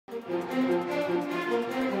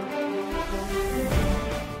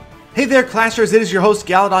Hey there, Clashers, it is your host,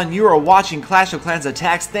 Galadon. You are watching Clash of Clans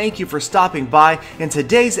Attacks. Thank you for stopping by. In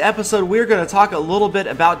today's episode, we're going to talk a little bit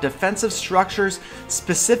about defensive structures,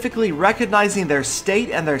 specifically recognizing their state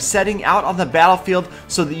and their setting out on the battlefield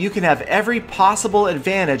so that you can have every possible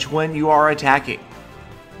advantage when you are attacking.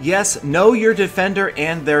 Yes, know your defender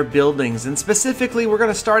and their buildings, and specifically we're going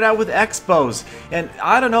to start out with Expos. And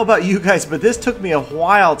I don't know about you guys, but this took me a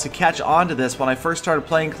while to catch on to this when I first started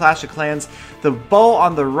playing Clash of Clans. The bow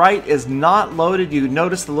on the right is not loaded. You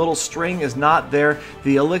notice the little string is not there.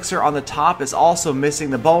 The elixir on the top is also missing.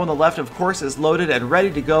 The bow on the left, of course, is loaded and ready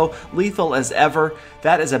to go, lethal as ever.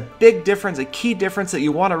 That is a big difference, a key difference that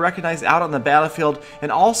you want to recognize out on the battlefield.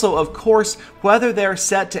 And also, of course, whether they're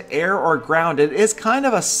set to air or ground. It is kind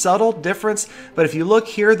of a subtle difference, but if you look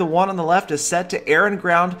here, the one on the left is set to air and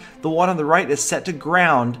ground, the one on the right is set to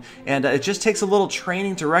ground, and it just takes a little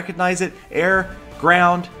training to recognize it. Air,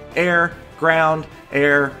 ground, air, ground,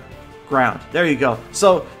 air, ground. There you go.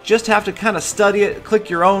 So just have to kind of study it, click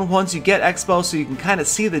your own once you get Expo so you can kind of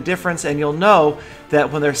see the difference, and you'll know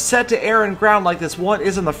that when they're set to air and ground like this one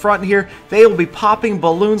is in the front here, they will be popping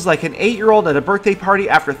balloons like an 8-year-old at a birthday party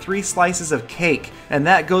after 3 slices of cake. And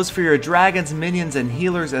that goes for your dragons, minions, and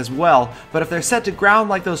healers as well. But if they're set to ground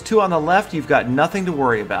like those two on the left, you've got nothing to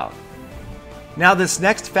worry about. Now, this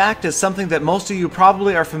next fact is something that most of you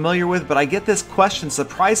probably are familiar with, but I get this question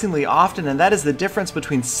surprisingly often, and that is the difference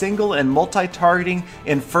between single and multi-targeting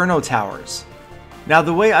Inferno towers. Now,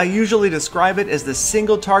 the way I usually describe it is the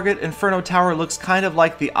single target Inferno tower looks kind of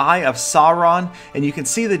like the Eye of Sauron, and you can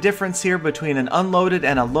see the difference here between an unloaded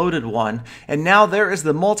and a loaded one. And now there is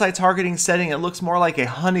the multi-targeting setting. It looks more like a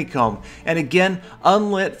honeycomb. And again,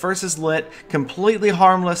 unlit versus lit, completely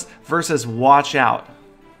harmless versus watch out.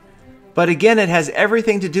 But again, it has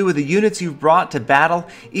everything to do with the units you've brought to battle.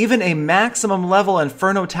 Even a maximum level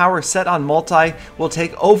Inferno tower set on multi will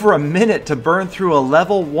take over a minute to burn through a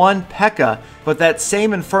level 1 P.E.K.K.A, but that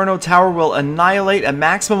same Inferno tower will annihilate a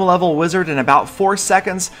maximum level wizard in about 4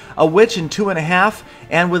 seconds, a witch in 2.5,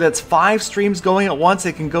 and with its 5 streams going at once,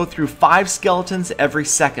 it can go through 5 skeletons every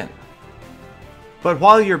second. But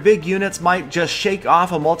while your big units might just shake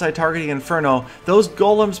off a multi-targeting Inferno, those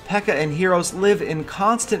golems, P.E.K.K.A, and heroes live in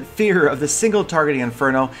constant fear of the single-targeting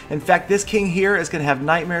Inferno. In fact, this king here is going to have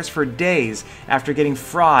nightmares for days after getting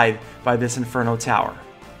fried by this Inferno tower.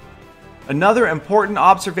 Another important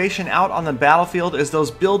observation out on the battlefield is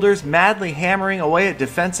those builders madly hammering away at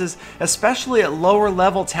defenses, especially at lower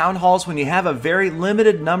level town halls when you have a very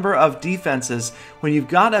limited number of defenses. When you've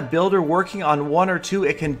got a builder working on 1 or 2,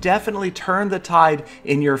 it can definitely turn the tide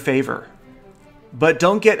in your favor. But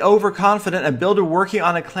don't get overconfident. A builder working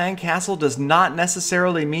on a clan castle does not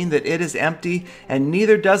necessarily mean that it is empty, and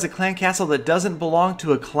neither does a clan castle that doesn't belong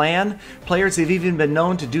to a clan. Players have even been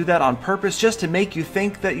known to do that on purpose just to make you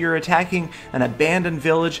think that you're attacking an abandoned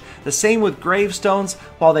village. The same with gravestones.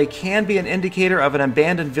 While they can be an indicator of an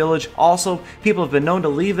abandoned village, also people have been known to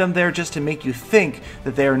leave them there just to make you think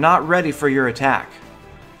that they are not ready for your attack.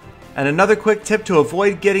 And another quick tip to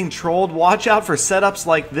avoid getting trolled, watch out for setups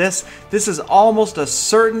like this. This is almost a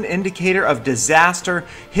certain indicator of disaster.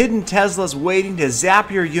 Hidden Teslas waiting to zap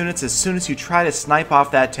your units as soon as you try to snipe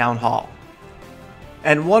off that town hall.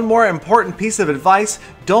 And one more important piece of advice,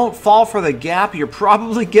 don't fall for the gap. You're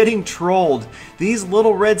probably getting trolled. These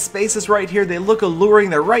little red spaces right here, they look alluring.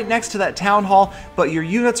 They're right next to that town hall, but your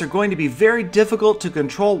units are going to be very difficult to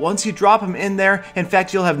control once you drop them in there. In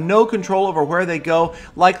fact, you'll have no control over where they go.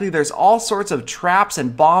 Likely there's all sorts of traps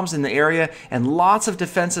and bombs in the area and lots of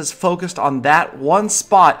defenses focused on that one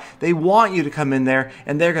spot. They want you to come in there,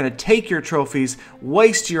 and they're going to take your trophies,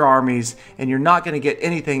 waste your armies, and you're not going to get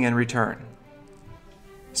anything in return.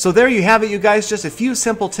 So there you have it, you guys, just a few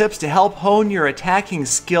simple tips to help hone your attacking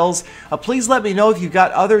skills. Please let me know if you've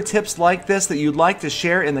got other tips like this that you'd like to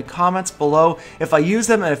share in the comments below. If I use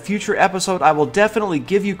them in a future episode, I will definitely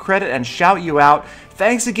give you credit and shout you out.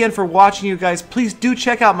 Thanks again for watching, you guys. Please do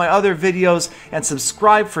check out my other videos and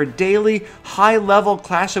subscribe for daily, high-level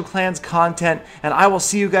Clash of Clans content, and I will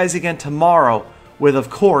see you guys again tomorrow with, of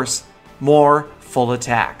course, more full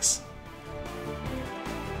attacks.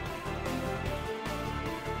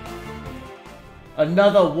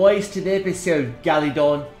 Another wasted episode,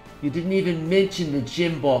 Galadon. You didn't even mention the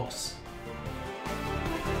gym box.